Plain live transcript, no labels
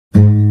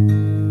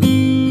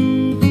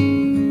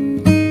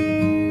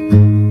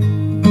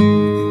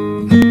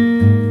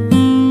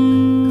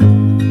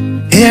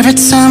Every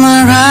time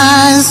our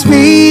eyes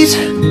meet,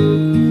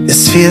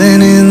 this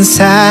feeling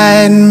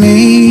inside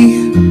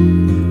me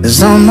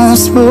is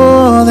almost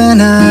more than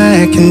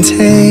I can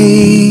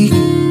take.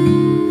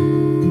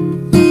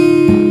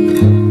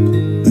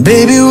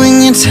 Baby,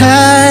 when you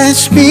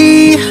touch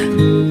me,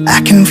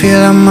 I can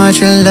feel how much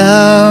you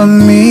love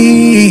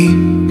me,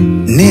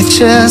 and it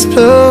just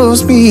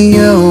blows me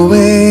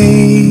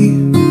away.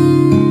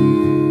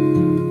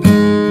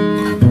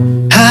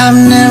 I've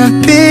never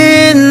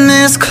been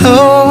this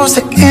close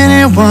to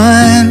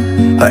anyone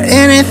or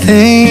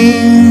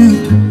anything.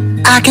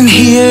 I can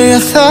hear your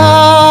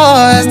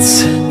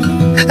thoughts,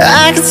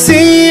 I can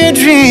see your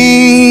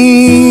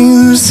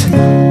dreams.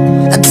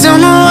 I don't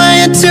know why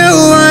you do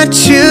what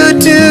you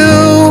do.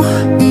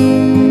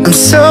 I'm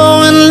so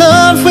in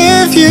love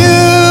with you.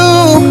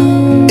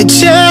 It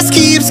just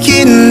keeps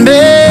getting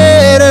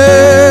better.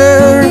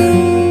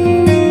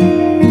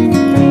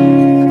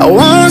 I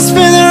wanna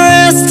spend the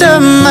rest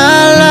of my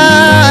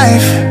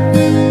life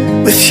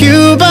with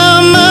you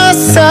by my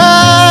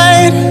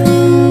side,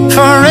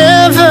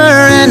 forever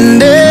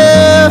and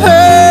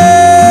ever.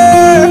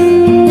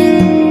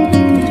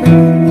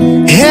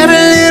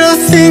 Every little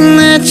thing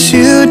that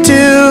you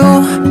do,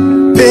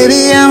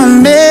 baby, I'm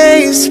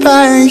amazed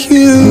by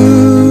you.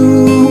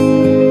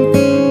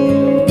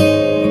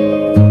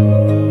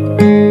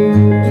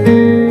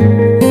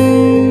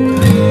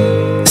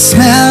 The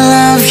smell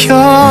of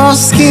your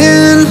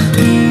skin,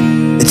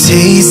 the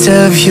taste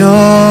of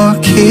your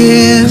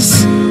kiss,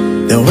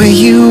 the way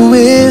you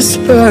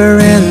whisper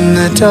in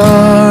the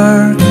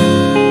dark.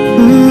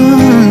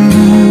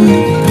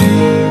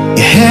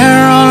 Your hair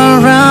all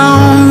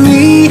around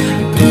me,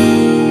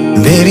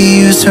 baby,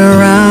 you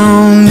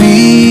surround me.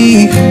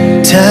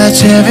 Touch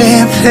every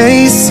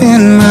place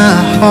in my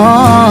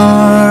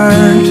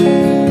heart.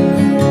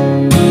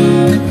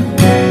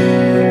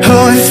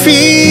 Oh, it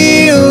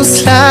feels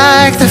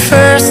like the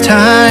first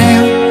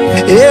time.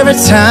 Every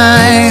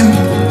time,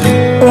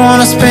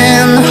 wanna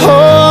spend the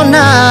whole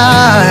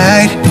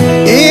night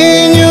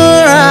in your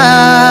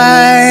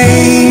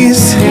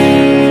eyes.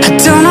 I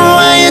don't know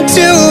why you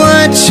do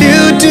what you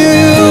do.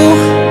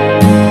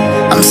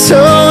 I'm so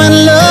in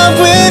love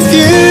with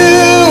you.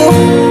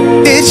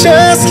 It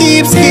just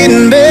keeps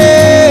getting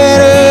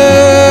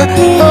better.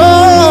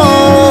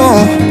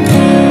 Oh,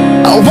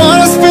 I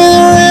wanna spend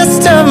the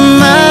rest of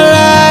my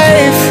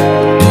life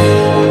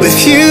with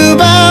you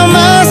by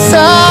my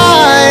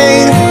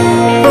side,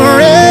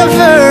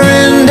 forever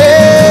and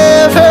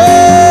ever.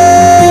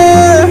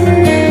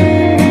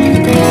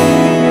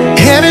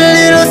 Every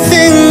little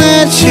thing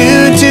that you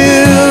do,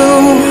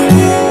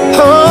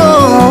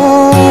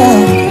 oh,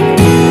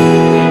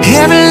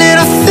 every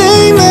little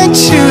thing that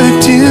you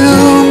do,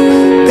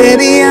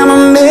 baby, I'm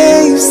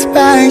amazed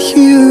by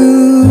you.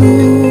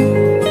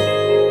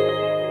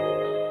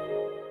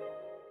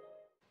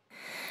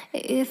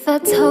 If I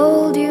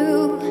told you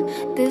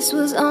this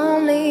was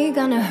only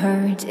gonna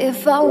hurt,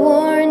 if I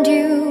warned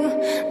you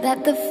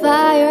that the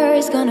fire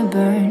is gonna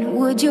burn,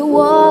 would you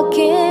walk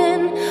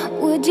in?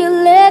 Would you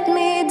let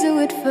me do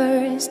it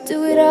first? Do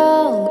it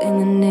all in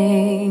the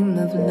name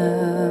of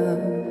love.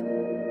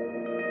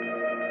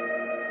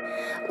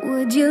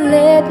 Would you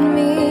let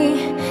me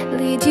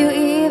lead you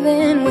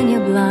even when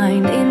you're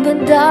blind? In the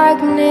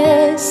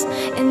darkness,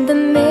 in the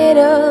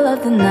middle of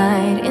the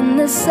night, in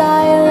the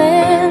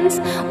silence,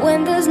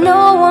 when there's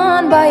no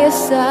one by your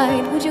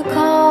side, would you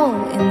call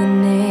in the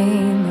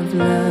name of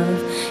love?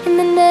 In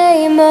the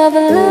name of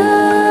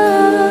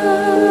love,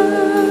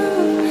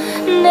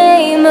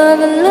 name of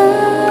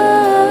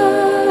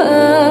love,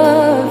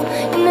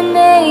 in the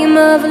name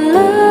of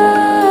love,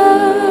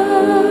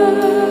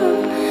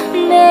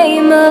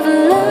 name of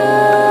love.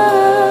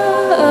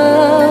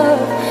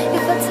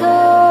 If I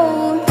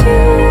told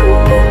you,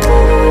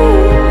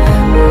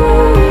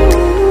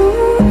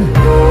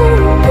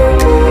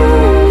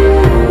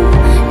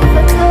 if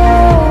I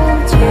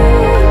told you,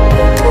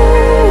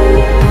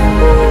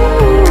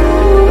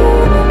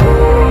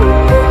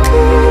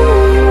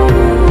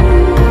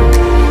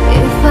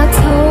 if I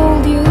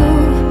told you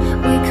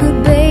we could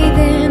bathe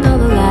in all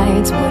the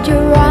lights, would you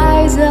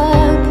rise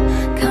up,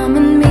 come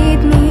and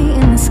meet me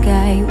in the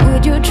sky?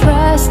 Would you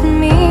trust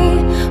me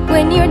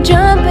when you're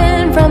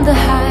jumping from the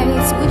heights?